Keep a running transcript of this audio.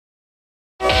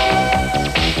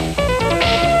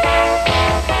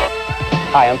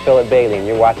Hi, I'm Philip Bailey, and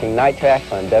you're watching Night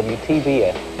Tracks on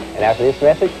WTBS. And after this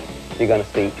message, you're going to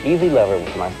see Easy Lover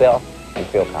with myself and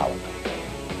Phil Collins.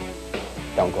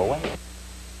 Don't go away.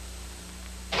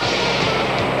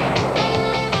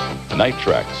 Night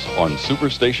Tracks on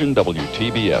Superstation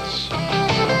WTBS.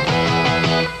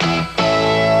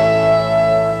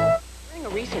 During a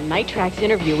recent Night Tracks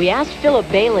interview, we asked Philip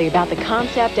Bailey about the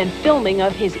concept and filming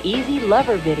of his Easy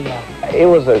Lover video. It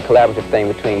was a collaborative thing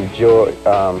between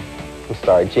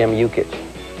Jim Yukich,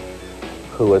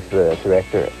 who was the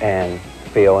director, and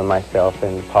Phil and myself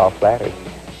and Paul Flatters.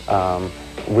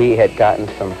 We had gotten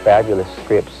some fabulous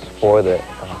scripts for the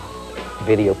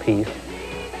video piece,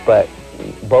 but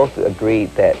both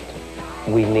agreed that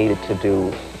we needed to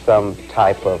do some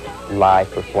type of live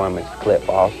performance clip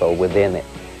also within it.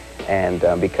 And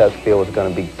because Phil was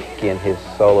going to begin his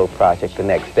solo project the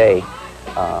next day,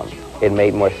 it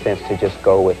made more sense to just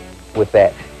go with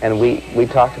that. And we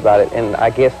talked about it, and I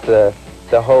guess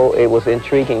it was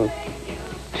intriguing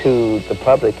to the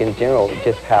public in general,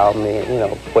 just how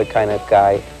what kind of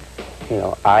guy,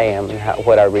 I am, and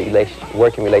what our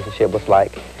working relationship was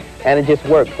like. And it just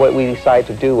worked. What we decided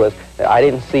to do was, I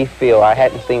hadn't seen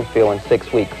Phil in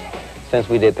 6 weeks since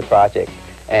we did the project,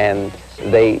 and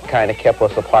they kind of kept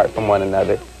us apart from one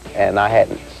another, and I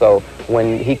hadn't. So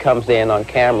when he comes in on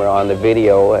camera on the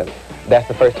video, and that's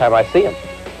the first time I see him.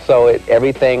 So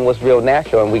everything was real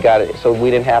natural, and we got it. So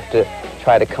we didn't have to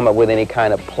try to come up with any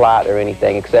kind of plot or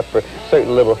anything, except for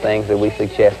certain little things that we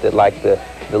suggested, like the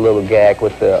little gag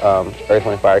with the Earth,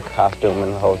 Wind, Fire costume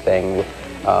and the whole thing.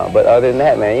 But other than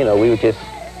that, man, we were just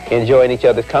enjoying each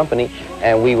other's company,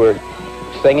 and we were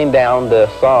singing down the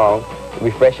song,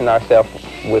 refreshing ourselves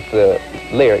with the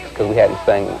lyrics, because we hadn't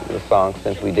sang the song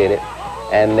since we did it,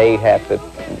 and they had the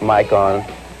mic on,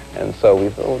 and so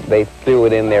they threw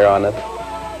it in there on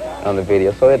the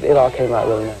video, so it all came out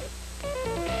really nice.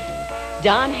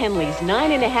 Don Henley's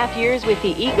 9.5 years with the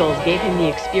Eagles gave him the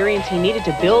experience he needed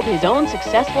to build his own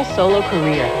successful solo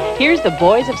career. Here's the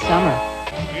Boys of Summer.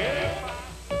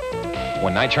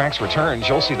 When Night Tracks returns,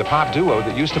 you'll see the pop duo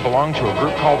that used to belong to a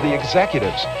group called the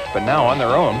Executives, but now on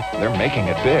their own, they're making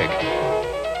it big.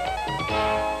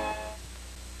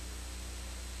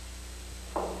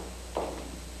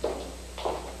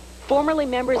 Formerly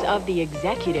members of the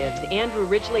Executives, Andrew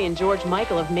Ridgeley and George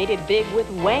Michael have made it big with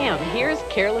Wham! Here's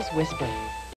Careless Whisper.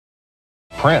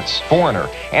 Prince, Foreigner,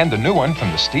 and the new one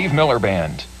from the Steve Miller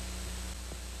Band.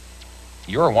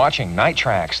 You're watching Night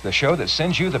Tracks, the show that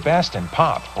sends you the best in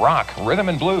pop, rock, rhythm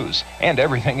and blues, and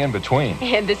everything in between.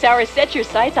 And this hour, set your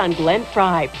sights on Glenn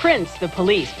Frey, Prince, The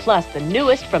Police, plus the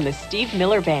newest from the Steve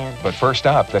Miller Band. But first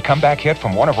up, the comeback hit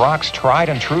from one of rock's tried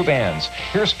and true bands.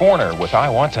 Here's Foreigner with I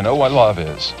Want to Know What Love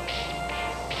Is.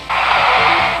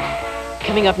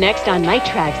 Coming up next on Night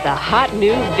Tracks, the hot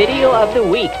new video of the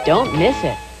week. Don't miss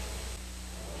it.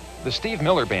 The Steve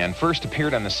Miller Band first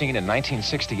appeared on the scene in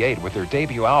 1968 with their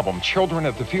debut album, Children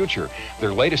of the Future.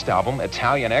 Their latest album,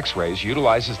 Italian X-Rays,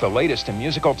 utilizes the latest in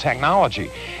musical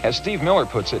technology. As Steve Miller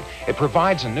puts it, it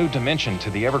provides a new dimension to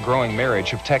the ever-growing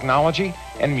marriage of technology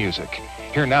and music.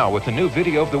 Here now with the new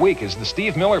video of the week is the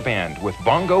Steve Miller Band with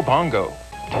Bongo Bongo.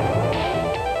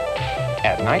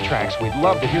 At Night Tracks, we'd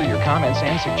love to hear your comments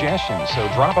and suggestions, so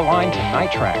drop a line to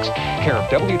Night Tracks, care of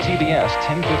WTBS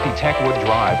 1050 Techwood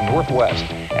Drive, Northwest,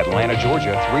 Atlanta,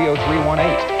 Georgia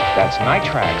 30318. That's Night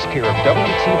Tracks, care of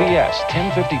WTBS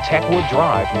 1050 Techwood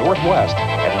Drive, Northwest,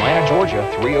 Atlanta, Georgia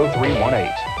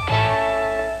 30318.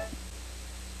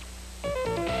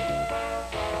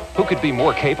 Who could be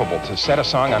more capable to set a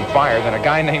song on fire than a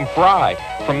guy named Fry?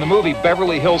 From the movie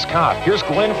Beverly Hills Cop, here's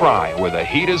Glenn Frey with The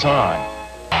Heat Is On.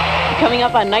 Coming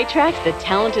up on Night Tracks, the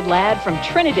talented lad from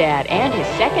Trinidad and his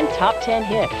second top 10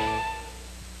 hit.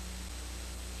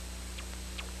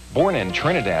 Born in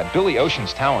Trinidad, Billy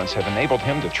Ocean's talents have enabled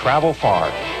him to travel far.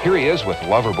 Here he is with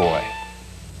Loverboy.